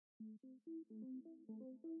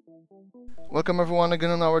Welcome everyone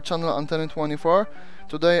again on our channel Antenna24.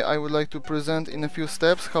 Today I would like to present in a few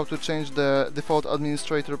steps how to change the default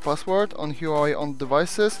administrator password on Huawei ONTS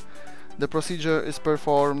devices. The procedure is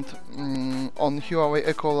performed on Huawei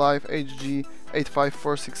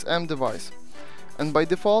HG8546M device. And by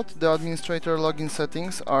default the administrator login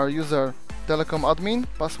settings are user telecom admin,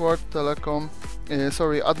 password telecom,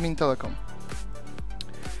 admin telecom.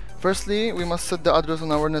 Firstly, we must set the address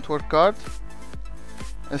on our network card,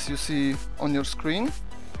 as you see on your screen.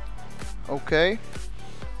 Okay,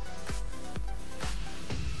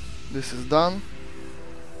 this is done.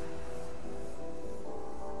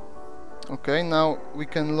 Okay, now we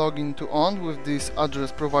can log into ONTS with this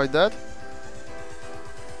address provided,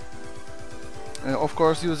 of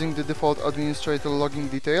course using the default administrator login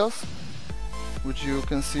details, which you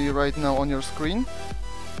can see right now on your screen.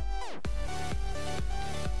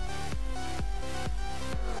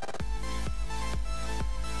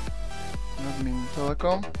 Admin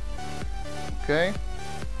telecom. Okay,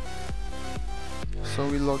 so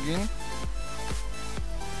we log in.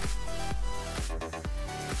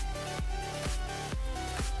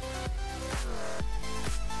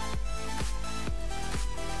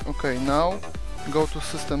 Okay, now go to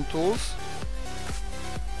System Tools,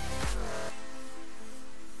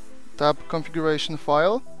 tap Configuration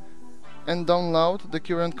File and download the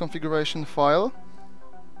current configuration file.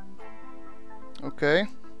 Okay,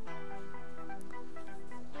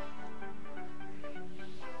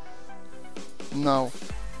 now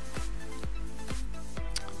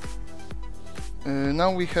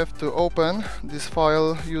we have to open this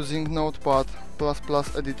file using Notepad++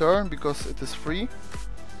 editor because it is free.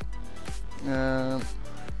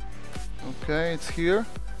 Okay, it's here.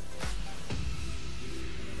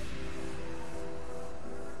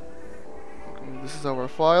 Okay, this is our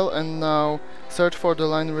file, and now search for the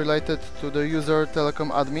line related to the user telecom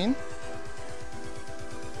admin.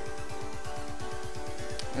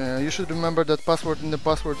 You should remember that password in the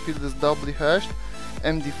password field is doubly hashed,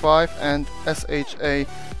 MD5 and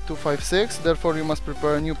SHA256, therefore you must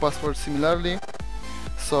prepare a new password similarly.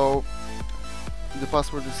 So the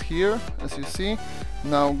password is here, as you see.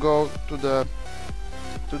 Now go to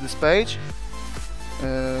this page.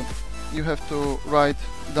 You have to write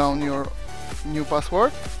down your new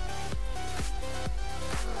password,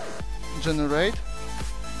 generate,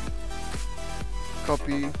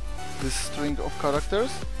 copy this string of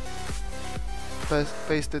characters,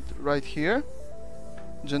 paste it right here,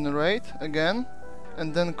 generate again,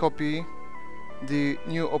 and then copy the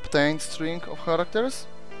new obtained string of characters.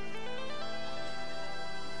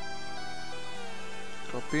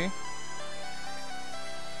 Copy.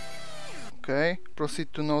 Okay,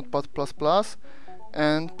 proceed to Notepad++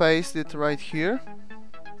 and paste it right here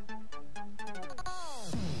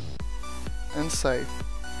and save.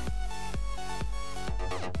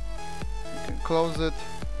 You can close it.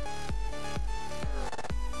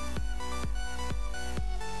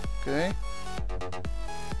 Okay,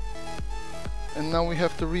 and now we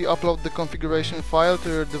have to re-upload the configuration file to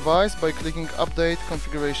your device by clicking Update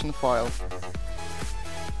Configuration File.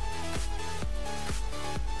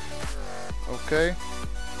 Okay,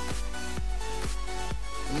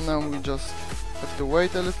 and now we just have to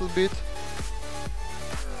wait a little bit.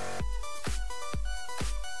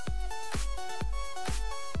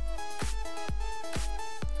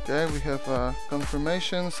 Okay, we have a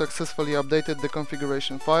confirmation, successfully updated the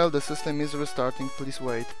configuration file, the system is restarting, please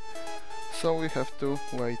wait. So we have to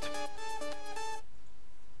wait.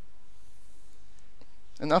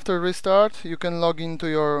 And after restart you can log into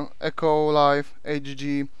your Huawei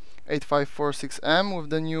HG8546M with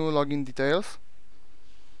the new login details,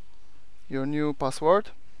 your new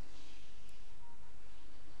password.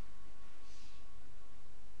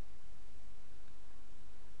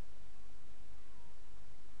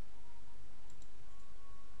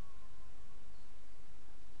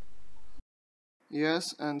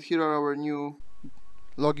 Yes, and here are our new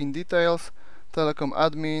login details, telecom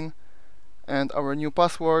admin, and our new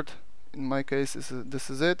password. In my case, this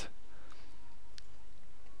is it.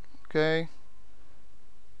 Okay,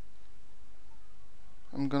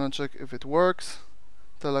 I'm gonna check if it works.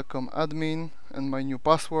 Telecom admin and my new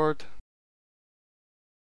password.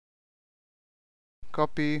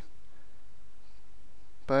 Copy,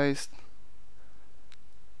 paste,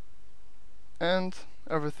 and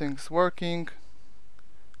everything's working.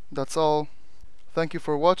 That's all. Thank you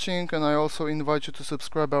for watching, and I also invite you to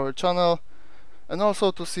subscribe our channel and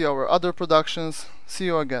also to see our other productions. See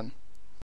you again.